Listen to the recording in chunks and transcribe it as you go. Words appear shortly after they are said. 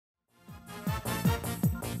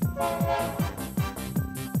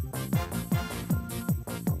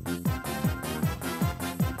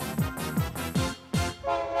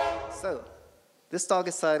So, this talk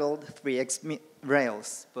is titled 3x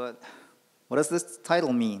Rails, but what does this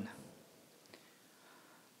title mean?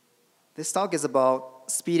 This talk is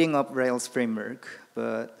about speeding up Rails framework,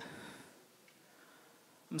 but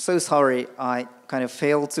I'm so sorry I kind of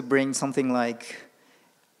failed to bring something like,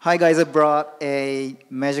 hi guys, I brought a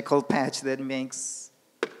magical patch that makes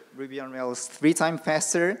Ruby on Rails 3 times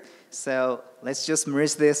faster, so let's just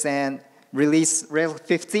merge this and release Rails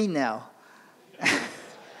 15 now.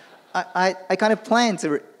 I kind of planned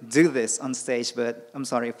to do this on stage, but I'm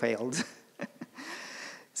sorry I failed.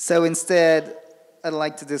 So instead, I'd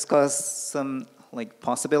like to discuss some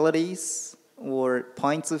possibilities or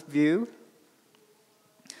points of view,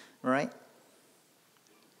 right?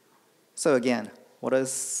 So again, what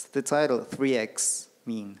does the title 3x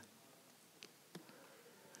mean?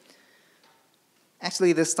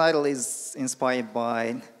 Actually, this title is inspired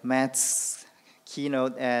by Matt's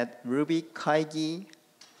keynote at Ruby Kaigi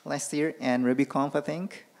last year and RailsConf, I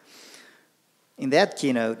think. In that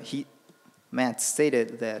keynote, Matt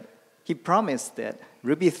stated that he promised that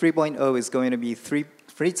Ruby 3.0 is going to be three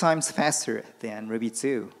times faster than Ruby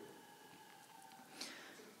 2.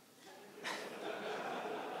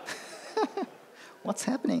 What's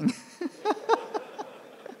happening?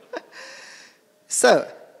 So,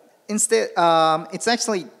 instead,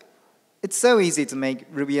 it's so easy to make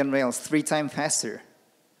Ruby on Rails 3 times faster.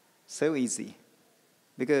 So easy.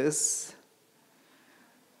 Because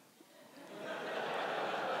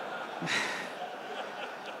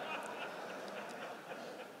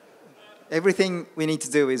everything we need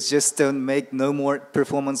to do is just don't make no more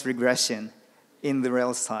performance regression in the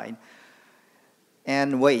Rails side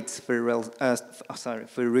and wait for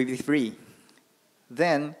Ruby 3.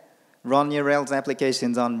 Then run your Rails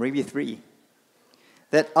applications on Ruby 3.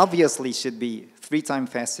 That obviously should be 3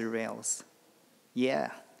 times faster Rails.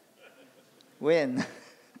 Yeah. Win.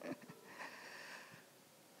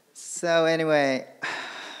 So anyway,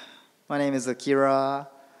 my name is Akira.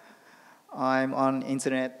 I'm on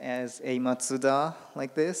internet as a Matsuda,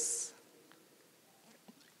 like this.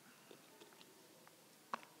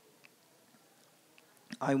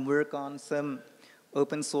 I work on some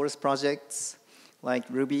open source projects like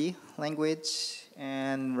Ruby language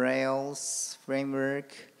and Rails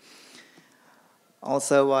framework.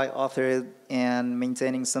 Also, I authored and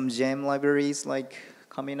maintaining some gem libraries like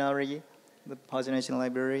Kaminari, the pagination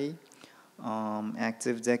library,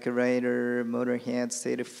 Active Decorator, Motorhead,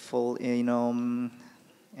 Stateful Enum,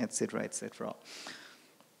 etc., etc.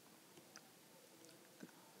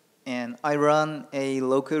 And I run a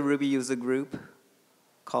local Ruby user group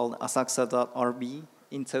called asakusa.rb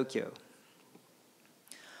in Tokyo.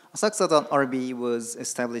 Asakusa.rb was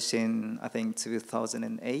established in, I think,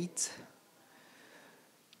 2008.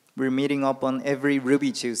 We're meeting up on every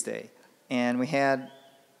Ruby Tuesday, and we had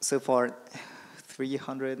so far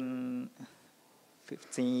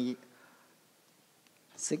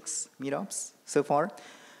 356 meetups so far.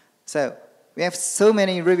 So we have so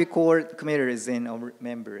many Ruby core committers in our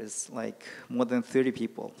members, like more than 30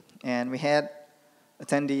 people. And we had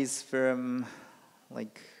attendees from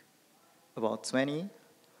about 20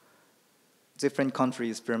 different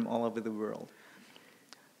countries from all over the world.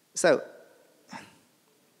 So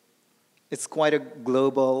it's quite a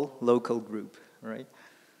global, local group, right?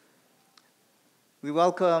 We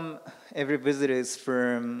welcome every visitors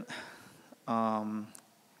from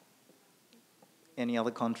any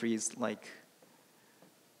other countries,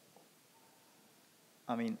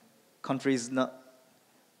 countries that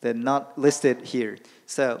are not listed here.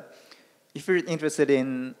 So if you're interested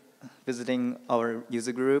in visiting our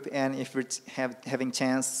user group, and if you're having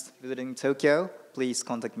chance visiting Tokyo, please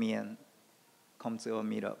contact me and come to our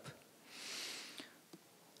meetup.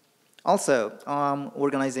 Also, I'm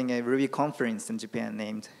organizing a Ruby conference in Japan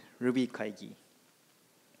named Ruby Kaigi.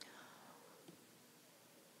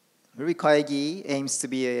 Ruby Kaigi aims to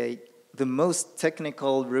be the most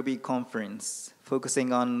technical Ruby conference,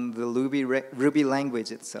 focusing on the Ruby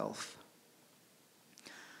language itself.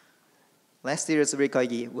 Last year's Ruby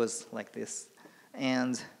Kaigi was like this.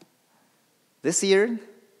 And this year,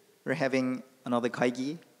 we're having another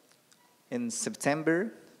Kaigi in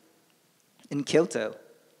September in Kyoto.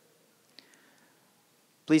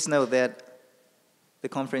 Please note that the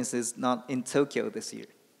conference is not in Tokyo this year.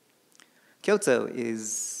 Kyoto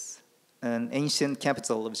is an ancient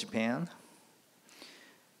capital of Japan.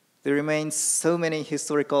 There remains so many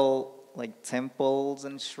historical temples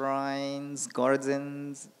and shrines,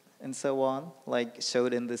 gardens, and so on, like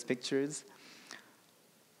showed in these pictures.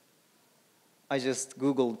 I just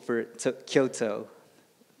Googled for Kyoto.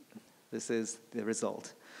 This is the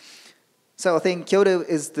result. So I think Kyoto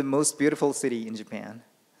is the most beautiful city in Japan.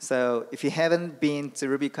 So if you haven't been to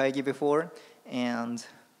Ruby Kaigi before and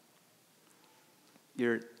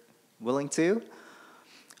you're willing to,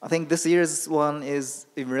 I think this year's one is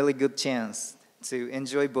a really good chance to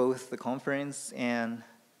enjoy both the conference and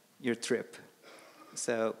your trip.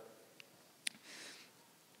 So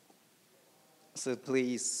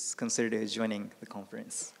please consider joining the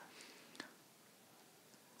conference.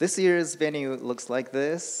 This year's venue looks like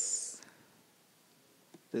this.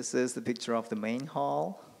 This is the picture of the main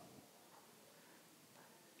hall.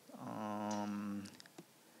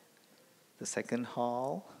 The second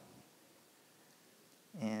hall.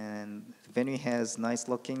 And the venue has nice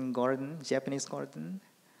looking garden, Japanese garden.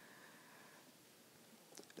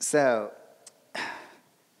 So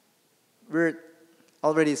we're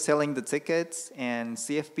already selling the tickets and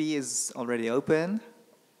CFP is already open.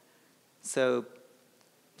 So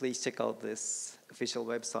please check out this official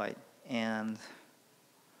website and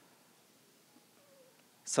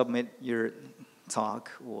submit your talk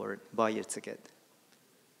or buy your ticket.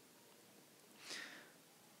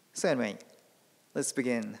 So anyway, let's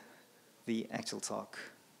begin the actual talk.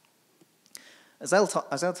 As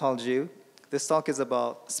I told you, this talk is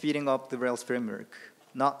about speeding up the Rails framework,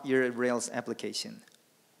 not your Rails application.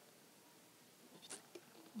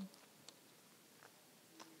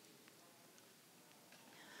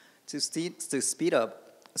 To speed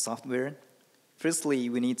up software, firstly,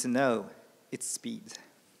 we need to know its speed.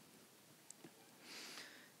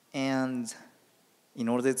 And in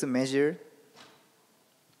order to measure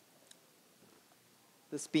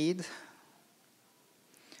the speed,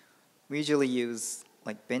 we usually use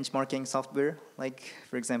like benchmarking software, like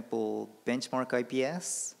for example, benchmark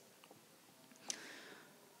IPS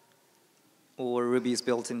or Ruby's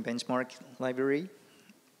built-in benchmark library.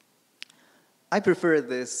 I prefer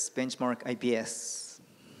this benchmark IPS.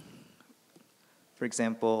 For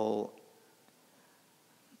example,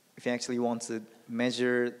 if you actually want to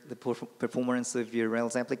measure the performance of your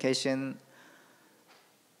Rails application,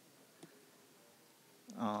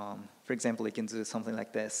 for example, you can do something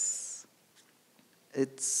like this.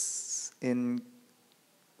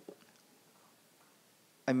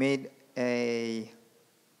 I made a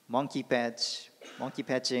monkey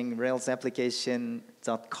patching Rails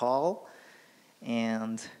application.call,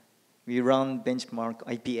 and we run benchmark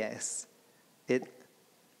IPS. It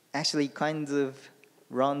actually kind of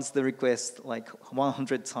runs the request like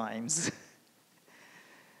 100 times.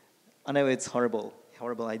 I know it's horrible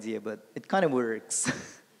idea, but it kind of works.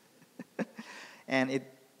 And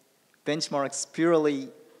it benchmarks purely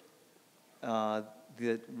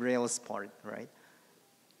the Rails part, right?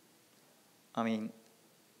 I mean,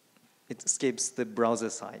 it skips the browser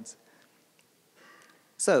sides.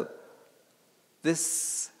 So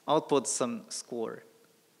this outputs some score.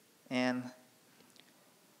 And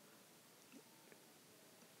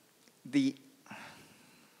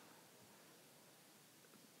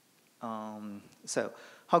so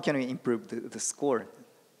how can we improve the score?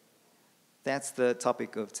 That's the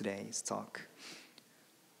topic of today's talk.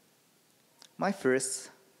 My first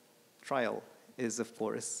trial is, of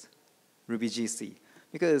course, Ruby GC,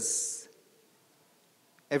 because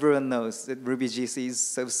everyone knows that Ruby GC is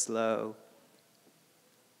so slow.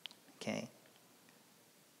 Okay.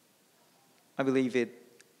 I believe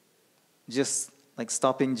it just like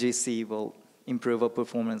stopping GC will improve our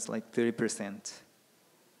performance like 30%.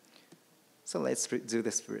 So let's do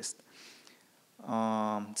this first.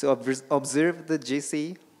 To observe the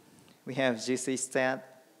GC, we have GC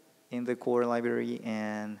stat in the core library,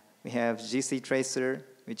 and we have GC tracer,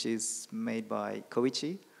 which is made by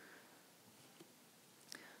Koichi.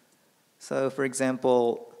 So for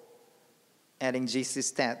example, adding GC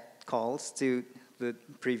stat calls to the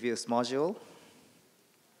previous module,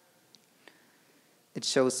 it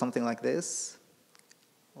shows something like this.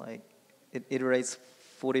 Like it iterates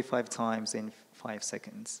 45 times in 5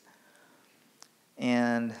 seconds.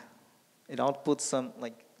 And it outputs some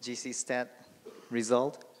like GC stat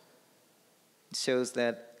result. It shows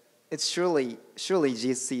that it's surely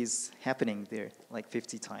GC is happening there like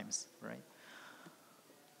 50 times, right?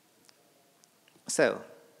 So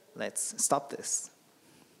let's stop this.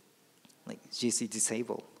 Like GC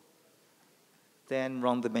disable. Then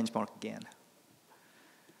run the benchmark again.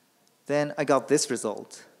 Then I got this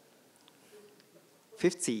result.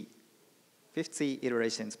 50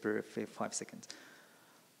 iterations per 5 seconds.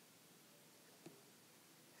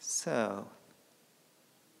 So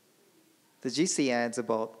the GC adds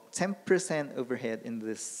about 10% overhead in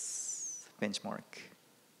this benchmark.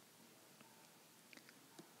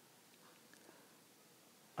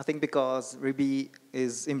 I think because Ruby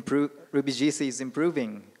GC is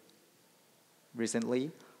improving recently,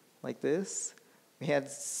 like this. We had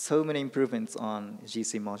so many improvements on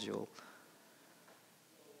GC module.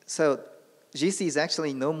 So GC is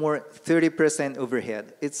actually no more 30%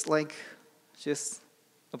 overhead. It's like just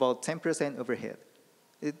about 10% overhead.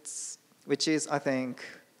 Which is, I think,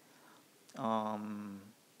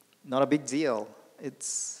 not a big deal.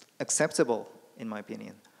 It's acceptable, in my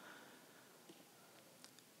opinion.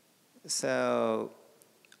 So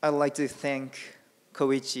I'd like to thank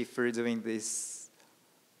Koichi for doing this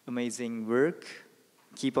amazing work.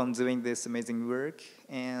 Keep on doing this amazing work.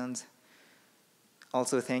 And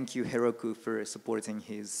also thank you, Heroku, for supporting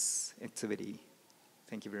his activity.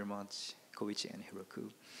 Thank you very much, Koichi and Heroku.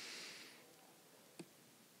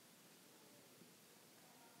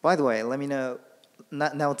 By the way, let me now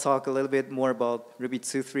talk a little bit more about Ruby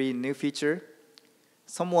 2.3 new feature,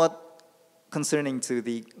 somewhat concerning to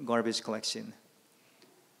the garbage collection,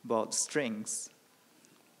 about strings.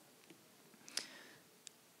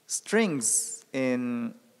 Strings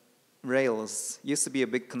in Rails used to be a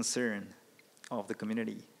big concern of the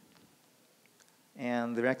community.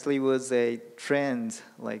 And there actually was a trend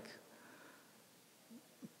like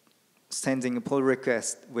sending a pull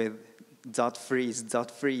request with .freeze,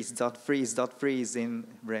 .freeze, .freeze, .freeze in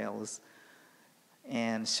Rails,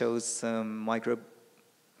 and shows some micro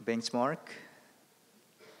benchmark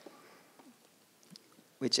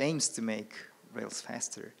which aims to make Rails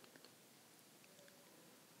faster.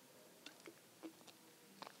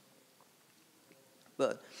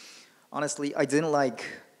 But honestly, I didn't like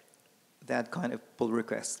that kind of pull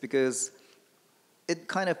request because it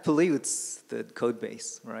kind of pollutes the code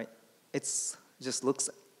base, right? It's just looks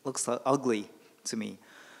ugly to me.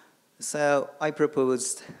 So I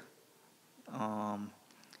proposed a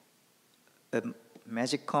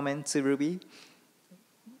magic comment to Ruby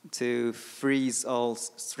to freeze all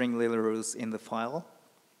string literals in the file,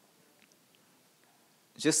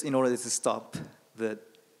 just in order to stop the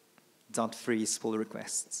 .freeze pull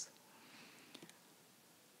requests.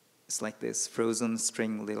 It's like this, frozen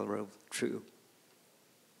string literal true.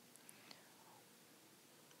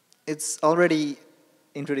 It's already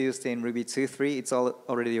introduced in Ruby 2.3. It's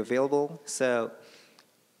already available. So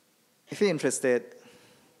if you're interested,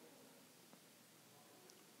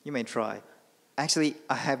 you may try. Actually,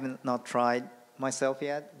 I haven't not tried myself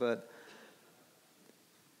yet, but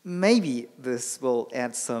maybe this will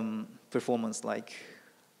add some performance, like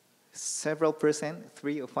several percent,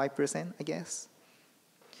 3 or 5%, I guess.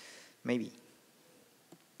 Maybe.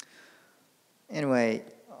 Anyway,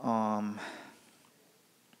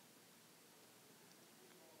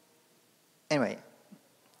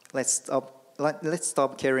 let's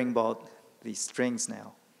stop caring about these strings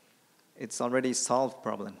now. It's already solved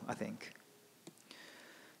problem, I think.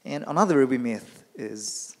 And another Ruby myth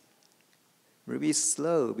is Ruby is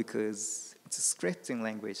slow because it's a scripting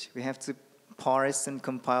language. We have to parse and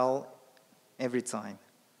compile every time.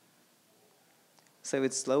 So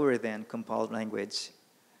it's slower than compiled language.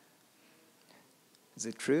 Is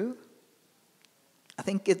it true? I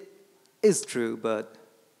think it is true, but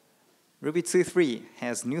Ruby 2.3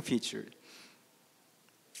 has new feature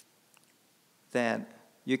that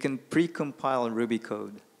you can pre-compile Ruby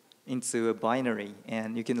code into a binary,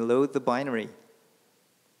 and you can load the binary.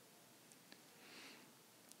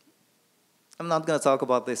 I'm not going to talk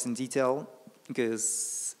about this in detail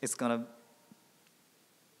because it's going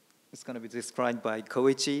to be described by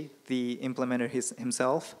Koichi, the implementer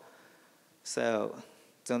himself. So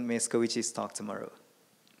don't miss Koichi's talk tomorrow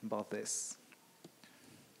about this.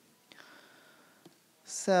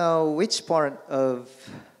 So which part of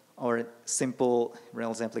our simple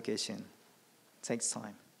Rails application takes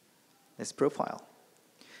time? Let's profile.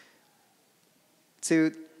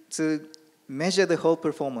 To measure the whole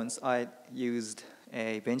performance, I used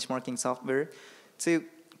a benchmarking software to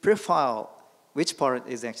profile which part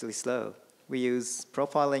is actually slow. We use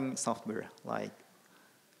profiling software like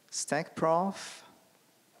StackProf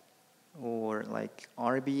or like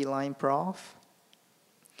RB Line Prof.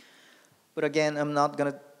 But again, I'm not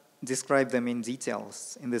going to describe them in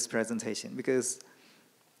details in this presentation because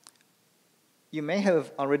you may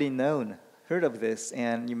have already heard of this,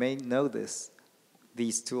 and you may know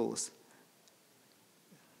these tools.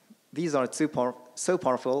 These are so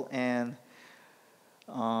powerful and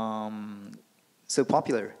so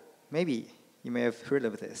popular. Maybe you may have heard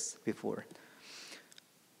of this before.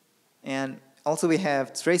 And also we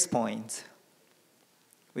have TracePoint,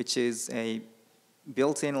 which is a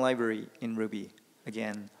built-in library in Ruby.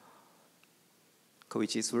 Again,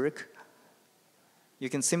 Koichi's work. You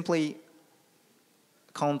can simply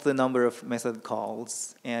count the number of method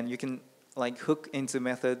calls, and you can like hook into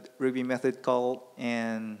method Ruby method call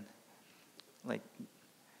and like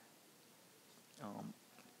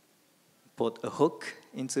put a hook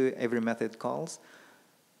into every method calls.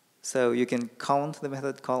 So you can count the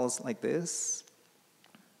method calls like this.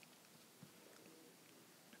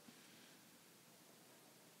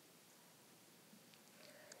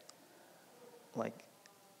 Like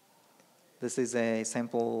this is a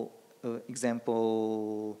sample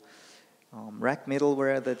example rack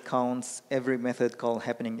middleware that counts every method call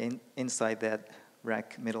happening inside that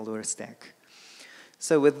rack middleware stack.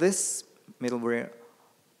 So with this middleware,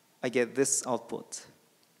 I get this output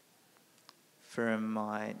from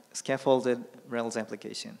my scaffolded Rails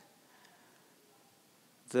application.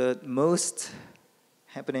 The most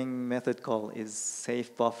happening method call is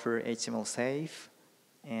save buffer HTML save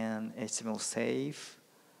and HTML save,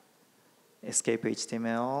 escape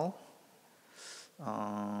HTML,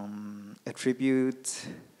 attribute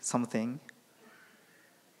something,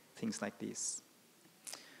 things like this.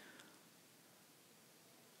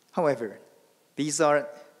 However, these are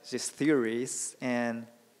just theories, and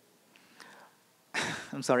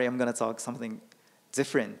I'm sorry, I'm going to talk something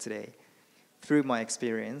different today through my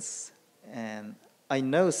experience. And I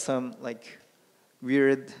know some like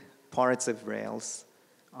weird parts of Rails,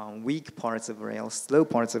 weak parts of Rails, slow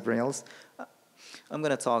parts of Rails. I'm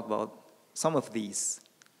going to talk about some of these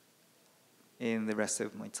in the rest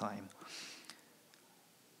of my time.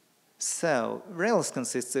 So Rails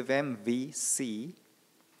consists of MVC.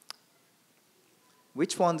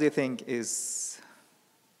 Which one do you think is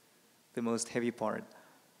the most heavy part?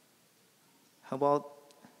 How about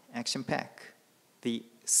action pack, the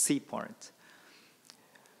C part?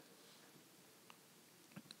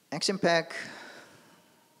 Action pack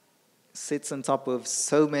sits on top of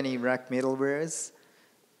so many rack middlewares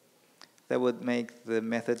that would make the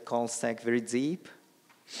method call stack very deep.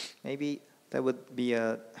 Maybe that would be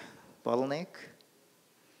a bottleneck.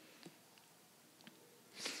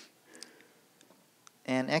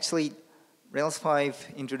 And actually, Rails 5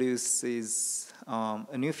 introduces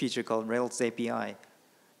a new feature called Rails API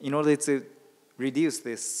in order to reduce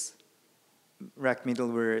this rack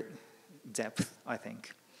middleware depth, I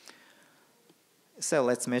think. So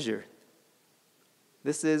let's measure.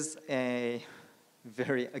 This is a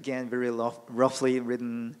very roughly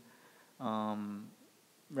written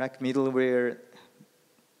rack middleware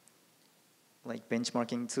like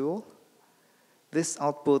benchmarking tool. This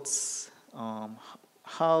outputs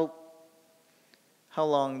how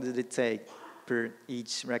long did it take per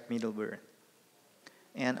each rack middleware,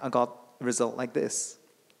 and I got a result like this: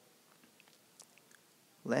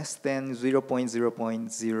 less than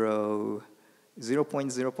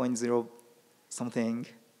 0.0.0 something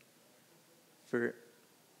for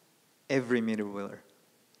every middleware,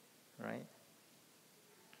 right?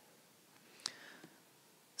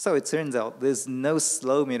 So it turns out there's no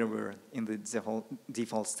slow middleware in the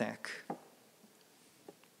default stack.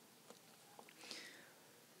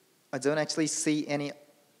 I don't actually see any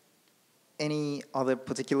other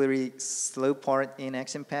particularly slow part in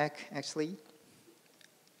Action Pack, actually.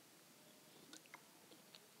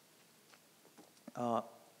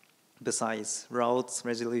 Besides routes,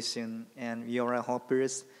 resolution, and URL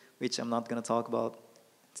hoppers, which I'm not going to talk about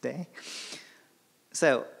today.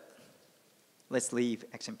 So let's leave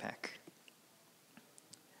Action Pack.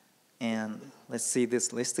 And let's see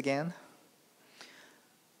this list again.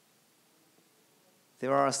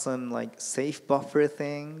 There are some like safe buffer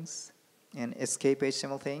things and escape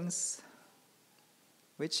HTML things,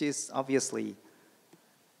 which is obviously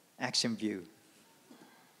Action View.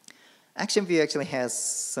 Action View actually has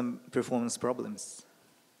some performance problems.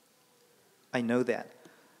 I know that.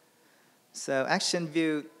 So Action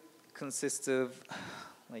View consists of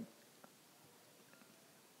like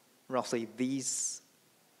roughly these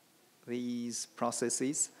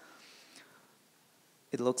processes.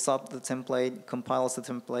 It looks up the template, compiles the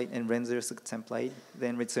template, and renders the template,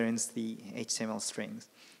 then returns the HTML strings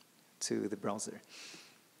to the browser.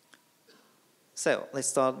 So let's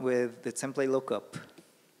start with the template lookup.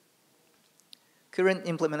 Current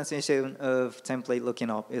implementation of template looking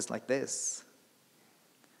up is like this.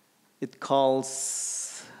 It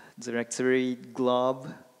calls directory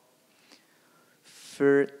glob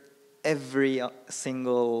for every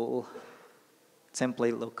single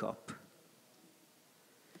template lookup.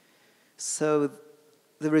 So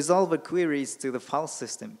the resolver queries to the file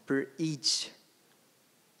system per each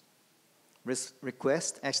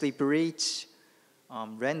request, actually per each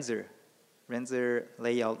render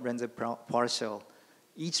layout, render partial,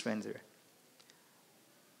 each render.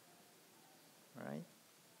 Right?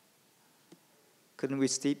 Couldn't we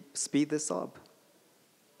speed this up?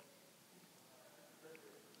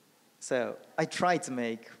 So I tried to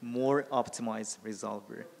make more optimized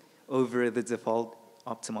resolver over the default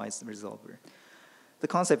optimized resolver. The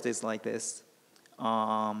concept is like this.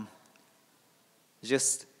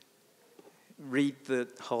 Just read the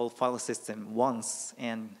whole file system once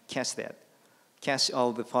and cache that. Cache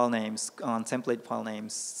all the file names, template file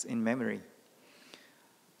names in memory.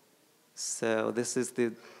 So this is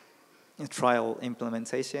the trial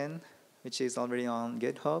implementation, which is already on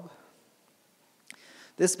GitHub.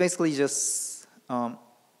 This basically just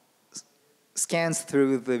scans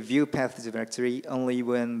through the view path directory only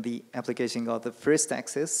when the application got the first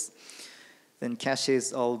access, then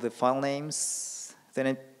caches all the file names, then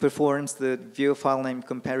it performs the view file name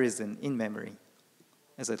comparison in memory,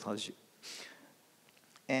 as I told you.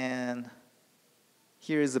 And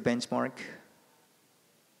here is a benchmark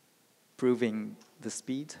proving the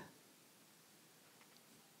speed.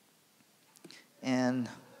 And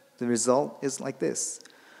the result is like this.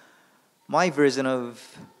 My version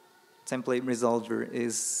of template resolver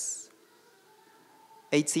is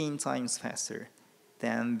 18 times faster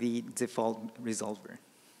than the default resolver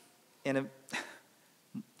in a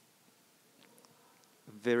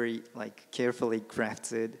very carefully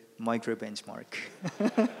crafted micro benchmark.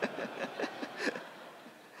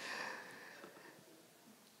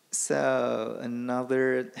 So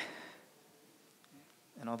another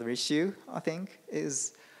issue, I think,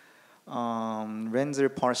 is render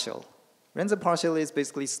partial. Render partial is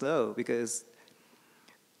basically slow because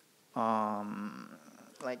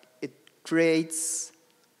it creates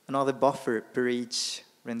another buffer per each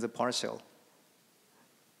render partial.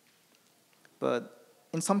 But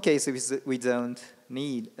in some cases, we don't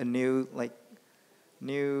need a new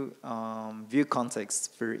view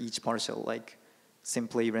context for each partial, like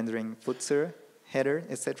simply rendering footer, header,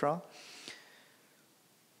 etc.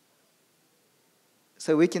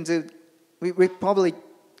 So we probably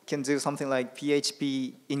can do something like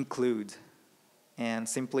PHP include and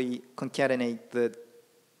simply concatenate the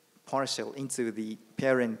partial into the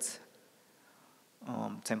parent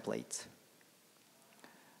template.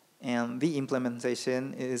 And the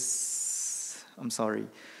implementation is, I'm sorry,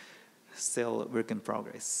 still a work in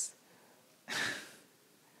progress.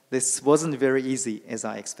 This wasn't very easy as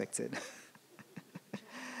I expected.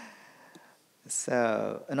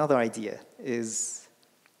 So another idea is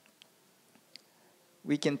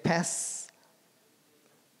we can pass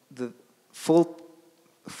the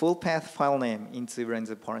full path file name into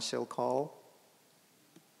render partial call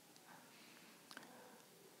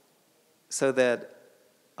so that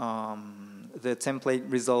the template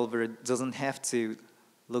resolver doesn't have to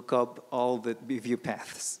look up all the view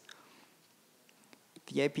paths.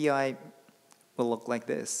 The API will look like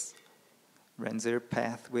this. Render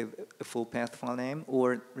path with a full path file name,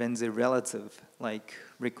 or render relative, like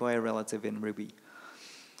require relative in Ruby.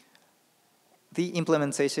 The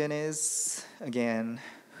implementation is, again,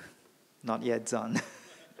 not yet done.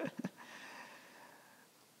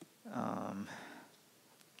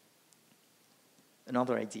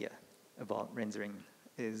 Another idea about rendering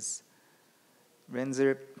is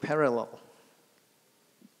render parallel.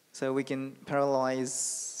 So we can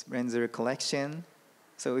parallelize render collection.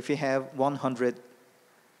 So if you have 100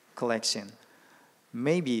 collection,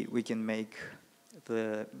 maybe we can make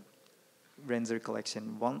the render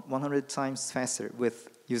collection 100 times faster with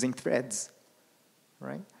using threads,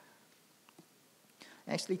 right?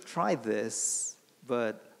 I actually tried this,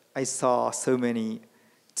 but I saw too many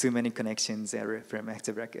connections error from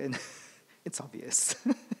active record. It's obvious.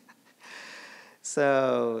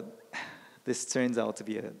 So this turns out to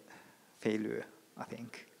be a failure, I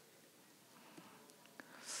think.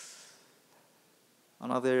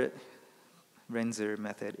 Another render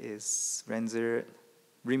method is render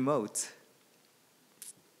remote,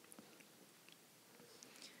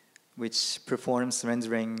 which performs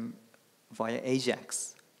rendering via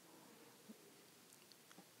Ajax,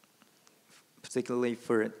 particularly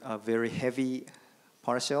for a very heavy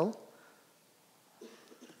partial.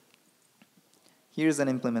 Here's an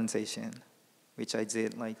implementation, which I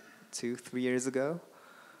did like 2-3 years ago.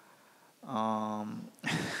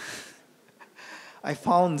 I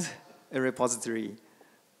found a repository.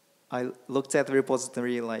 I looked at the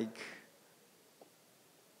repository like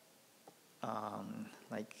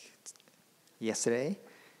yesterday,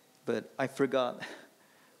 but I forgot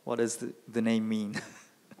what does the name mean.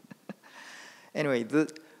 Anyway,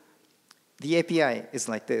 the API is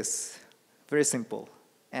like this, very simple.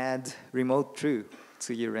 Add remote true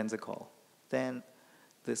to your render call. Then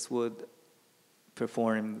this would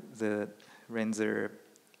perform the render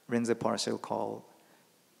partial call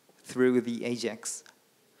through the AJAX.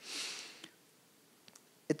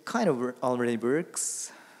 It kind of already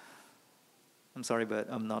works. I'm sorry, but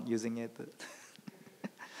I'm not using it.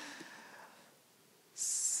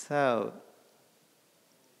 So,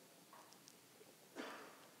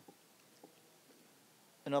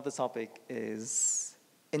 another topic is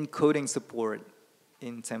encoding support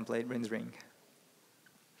in template rendering.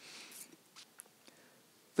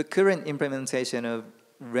 The current implementation of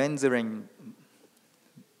rendering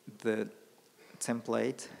the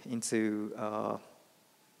template into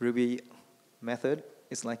Ruby method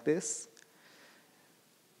is like this.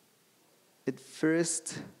 It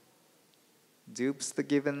first dupes the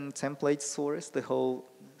given template source, the whole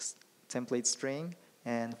template string,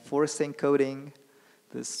 and force encoding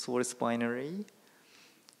the source binary,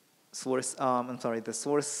 the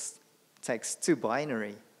source text to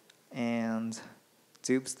binary, and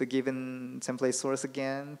dupes the given template source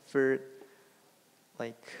again for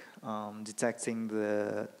detecting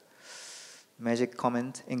the magic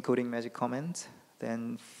comment, encoding magic comment,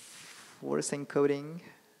 then force encoding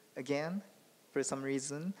again for some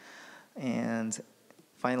reason, and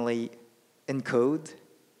finally encode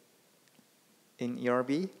in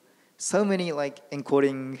ERB. So many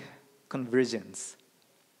encoding conversions.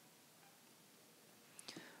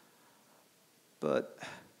 But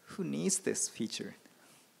who needs this feature?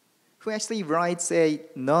 Who actually writes a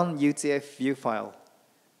non-UTF view file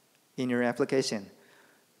in your application?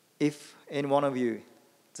 If any one of you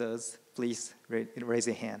does, please raise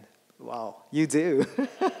your hand. Wow, you do.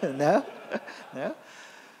 No? No?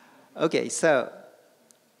 Okay, so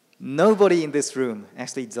nobody in this room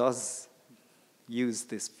actually does use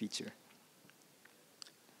this feature.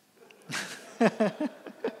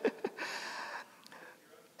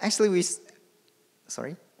 Actually,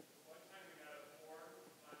 sorry?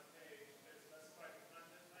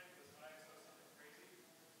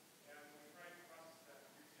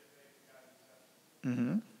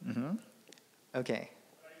 Okay.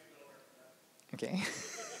 Okay.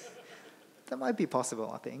 That might be possible,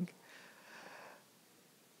 I think.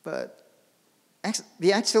 But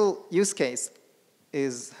the actual use case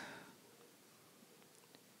is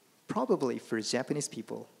probably for Japanese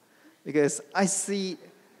people, because I see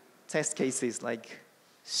test cases like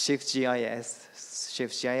Shift.gis,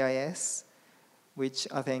 which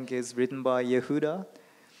I think is written by Yehuda,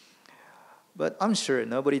 but I'm sure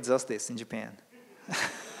nobody does this in Japan.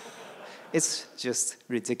 It's just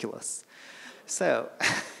ridiculous. So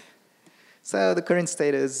the current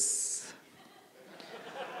status,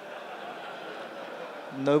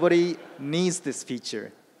 nobody needs this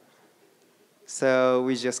feature. So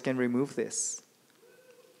we just can remove this.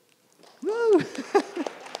 Woo!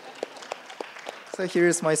 So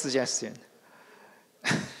here's my suggestion.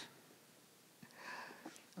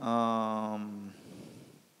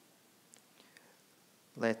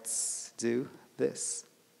 Let's do this.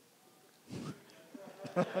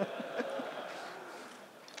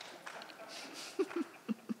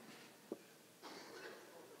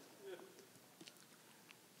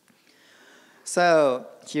 So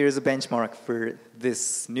here's a benchmark for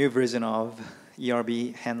this new version of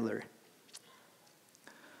ERB handler.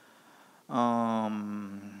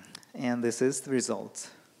 And this is the result.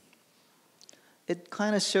 It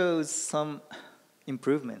kind of shows some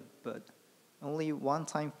improvement, but only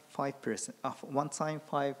 1.5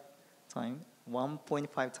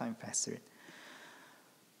 times faster.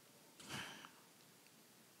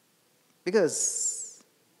 Because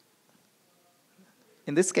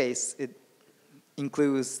in this case, it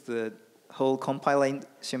includes the whole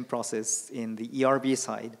compilation process in the ERB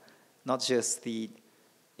side, not just the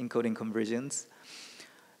encoding conversions.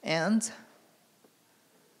 And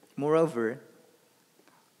moreover,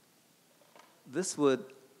 this would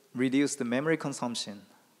reduce the memory consumption,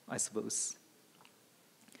 I suppose.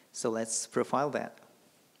 So let's profile that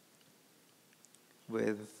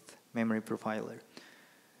with memory profiler.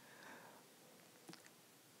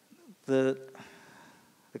 The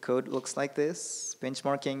code looks like this,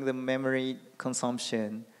 benchmarking the memory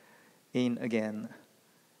consumption in, again,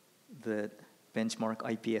 the benchmark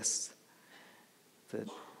IPS,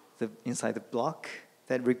 the inside the block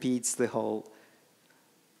that repeats the whole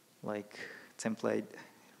template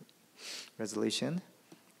resolution.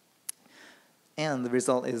 And the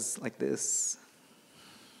result is like this.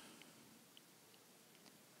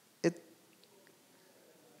 It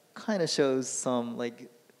kind of shows some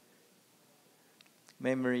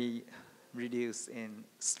memory reduce in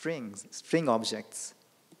string objects.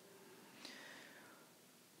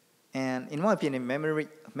 And in my opinion,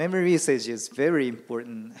 memory usage is very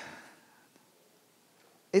important.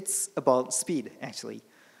 It's about speed, actually,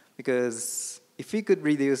 because if we could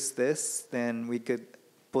reduce this, then we could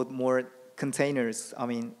put more containers,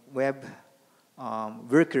 web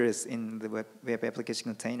workers in the web application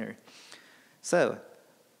container. So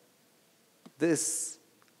this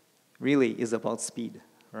really is about speed,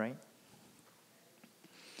 right?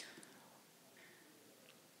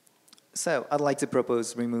 So I'd like to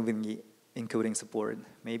propose removing the encoding support,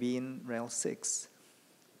 maybe in Rails 6.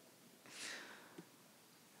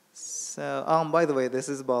 So, by the way, this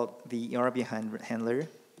is about the ERB handler.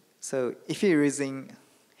 So if you're using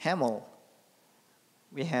Haml,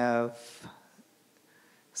 we have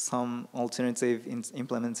some alternative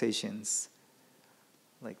implementations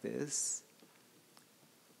like this.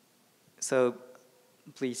 So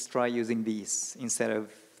please try using these instead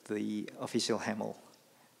of the official Haml.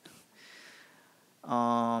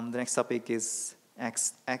 The next topic is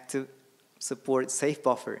active support safe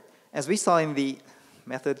buffer. As we saw in the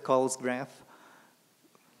method calls graph,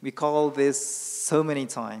 we call this so many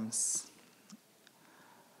times,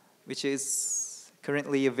 which is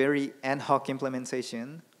currently a very ad hoc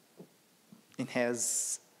implementation. It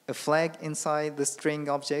has a flag inside the string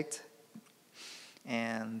object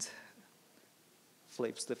and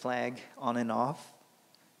flips the flag on and off.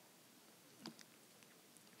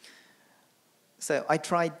 So I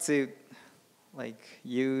tried to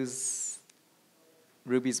use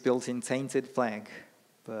Ruby's built-in tainted flag,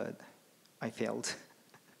 but I failed.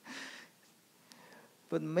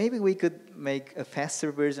 But maybe we could make a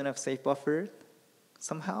faster version of safe buffer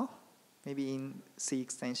somehow, maybe in C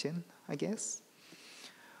extension, I guess.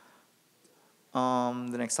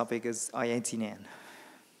 The next topic is IIT-NAN.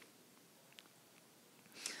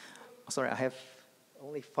 Sorry, I have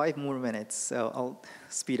only 5 more minutes, so I'll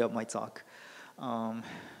speed up my talk.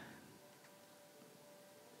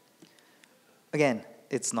 Again,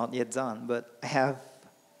 it's not yet done, but I have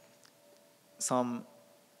some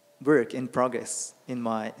work in progress in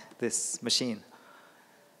this machine,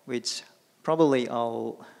 which probably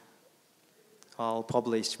I'll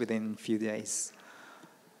publish within a few days.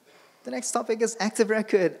 The next topic is active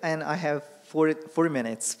record, and I have 4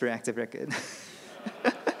 minutes for active record.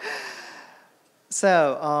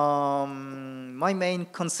 So my main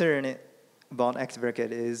concern about active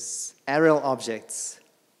record is ARL objects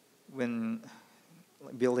when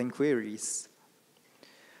building queries.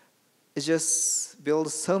 It just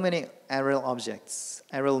builds so many ARL objects,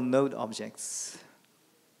 ARL node objects.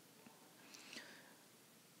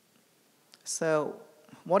 So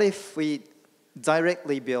what if we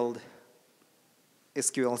directly build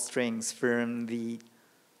SQL strings from the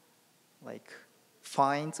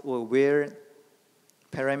find or where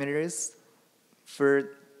parameters for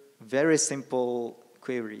very simple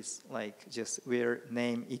queries, like just where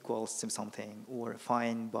name equals to something or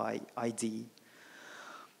find by ID.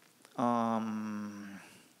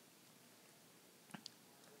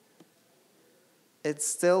 It's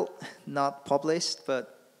still not published,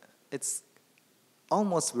 but it's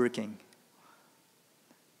almost working.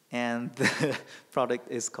 And the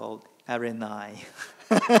product is called RNI.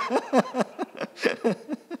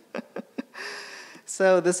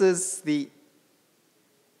 So this is the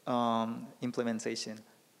implementation,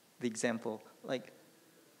 the example.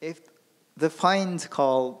 If the find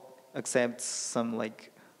call accepts some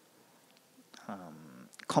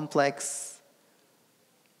complex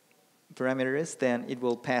parameters, then it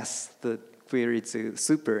will pass the query to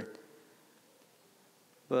super.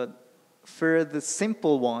 But for the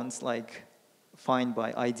simple ones, like find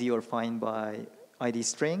by ID or find by ID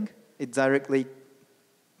string, it directly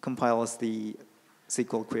compiles the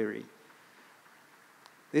SQL query.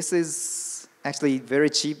 This is actually very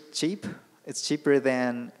cheap. It's cheaper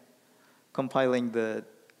than compiling the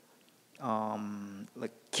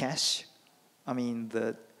cache.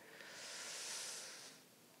 The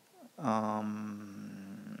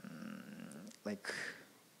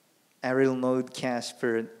ARL node cache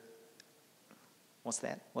for what's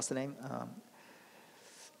that? What's the name?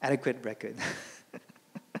 Adequate record.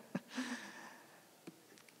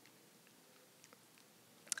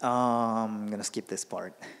 I'm gonna skip this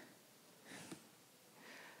part.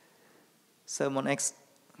 So my next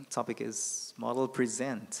topic is model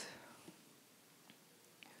present.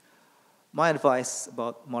 My advice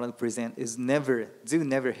about model present is never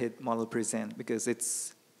hit model present, because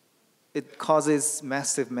it causes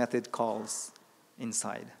massive method calls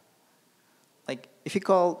inside. If you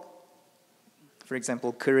call, for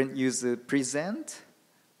example, current user present,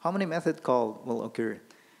 how many method calls will occur?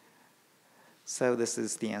 So this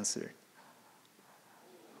is the answer.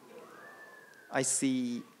 I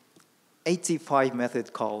see 85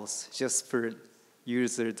 method calls just for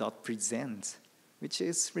user.present, which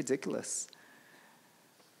is ridiculous.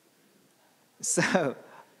 So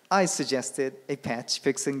I suggested a patch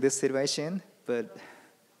fixing this situation, but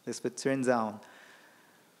this was turned down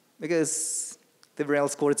because the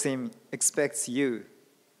Rails core team expects you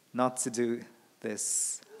not to do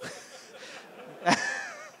this.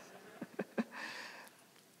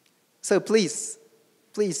 So please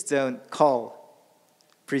don't call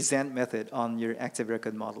present method on your active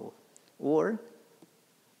record model, or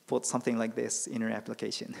put something like this in your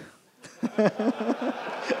application.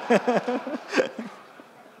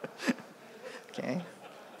 Okay.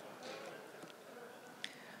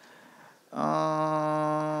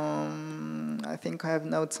 I think I have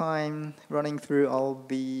no time running through all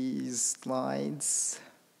these slides,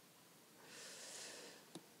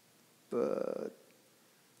 but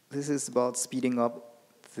this is about speeding up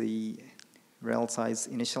the Rails size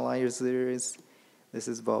initializers. This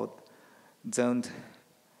is about don't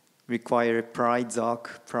require pry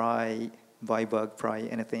doc, pry bybug, pry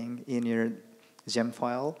anything in your gem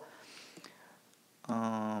file.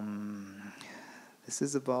 This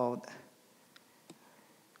is about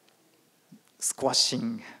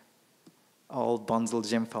squashing all bundled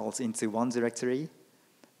gem files into one directory,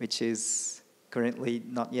 which is currently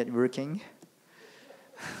not yet working.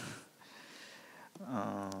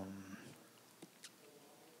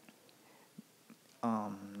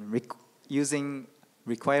 Using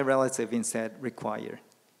require relative instead of required,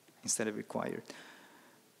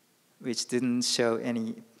 which didn't show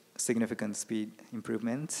any significant speed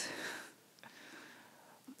improvement.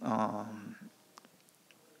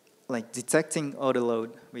 Like detecting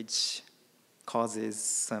autoload, which causes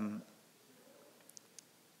some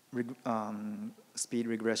speed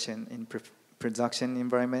regression in production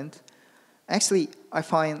environment. Actually, I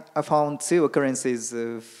found 2 occurrences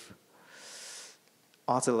of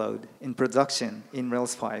autoload in production in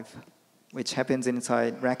Rails 5, which happens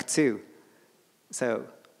inside rack 2. So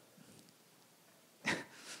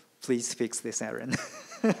please fix this, Aaron.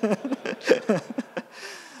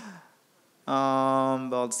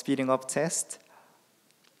 About speeding up test.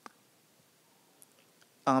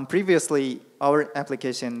 Previously, our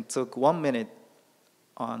application took 1 minute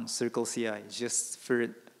on Circle CI just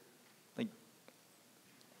for like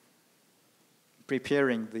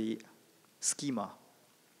preparing the schema,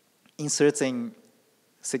 inserting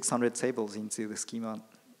 600 tables into the schema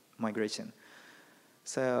migration.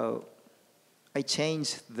 So I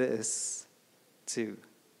changed this to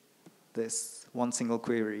this one single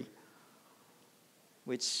query,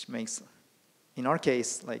 which makes, in our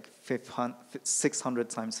case, like 600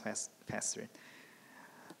 times faster.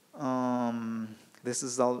 This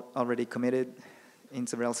is already committed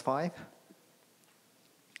into Rails 5.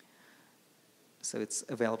 So it's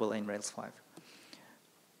available in Rails 5.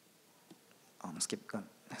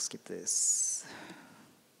 Skip this.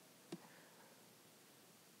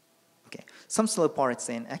 Okay, some slow parts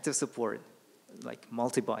in active support, like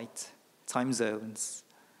multi-byte, time zones.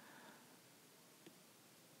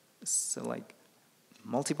 So like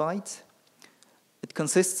multi-byte, it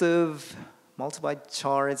consists of multi-byte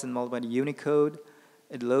charts and multi-byte Unicode.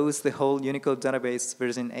 It loads the whole Unicode database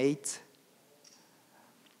version 8,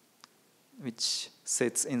 which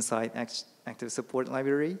sits inside active support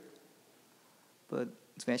library. But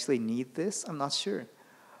do we actually need this? I'm not sure.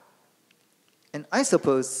 And I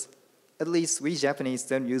suppose at least we Japanese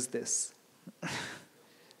don't use this.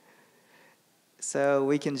 So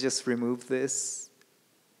we can just remove this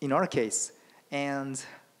in our case and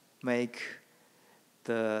make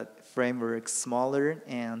the framework smaller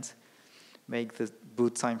and make the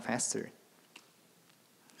boot time faster.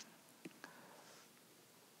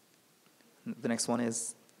 The next one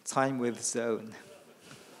is time with zone.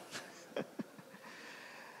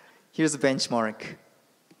 Here's a benchmark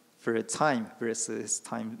for a time versus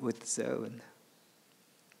time with zone.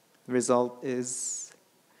 The result is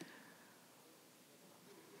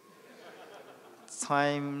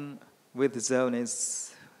time with zone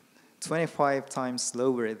is 25 times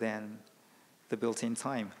slower than the built-in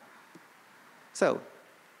time. So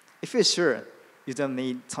if you're sure you don't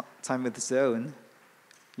need time with zone,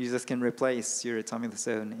 you just can replace your time with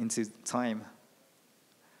zone into time.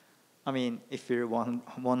 I mean, if you're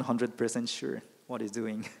 100% sure what it's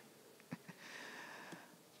doing.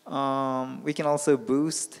 We can also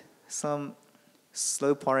boost some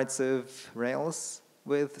slow parts of Rails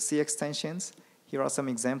with C extensions. Here are some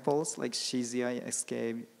examples like CGI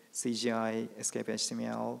escape, CGI escape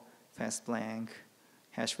HTML, fast blank,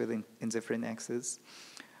 hash with indifferent axes.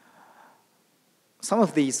 Some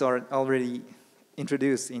of these are already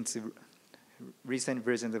introduced into recent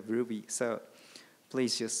versions of Ruby, so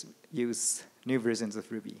please just use new versions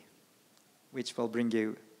of Ruby, which will bring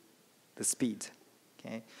you the speed.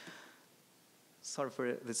 Okay. sorry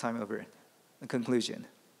for the time over. The conclusion.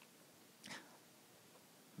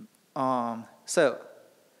 So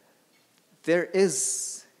there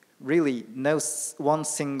is really no one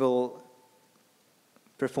single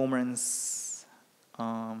performance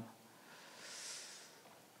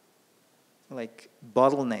like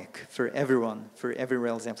bottleneck for everyone, for every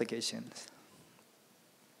Rails application.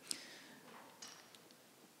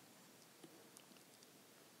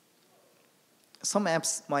 Some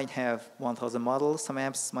apps might have 1,000 models, some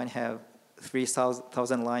apps might have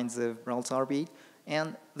 3,000 lines of Rails RB,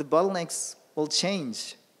 and the bottlenecks will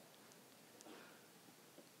change.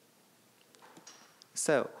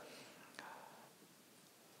 So,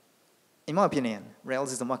 in my opinion,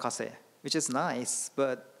 Rails is a makase, which is nice,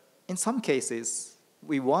 but in some cases,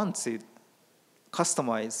 we want to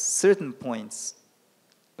customize certain points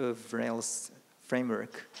of Rails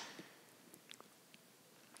framework.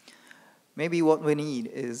 Maybe what we need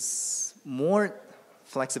is more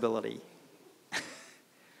flexibility,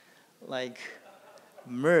 like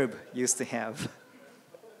MERB used to have.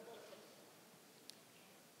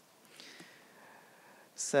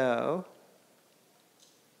 So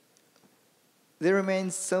there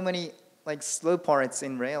remains so many like slow parts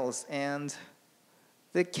in Rails, and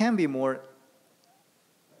there can be more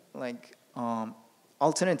like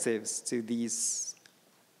alternatives to these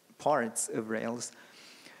parts of Rails.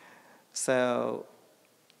 So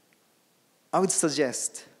I would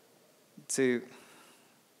suggest to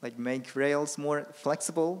like make Rails more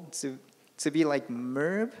flexible, to be like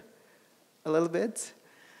MERB a little bit,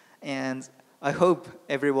 and I hope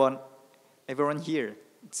everyone here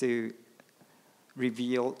to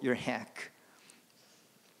reveal your hack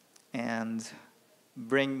and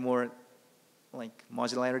bring more like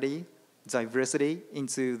modularity, diversity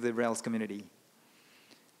into the Rails community.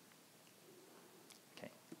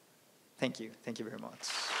 Okay, thank you very much.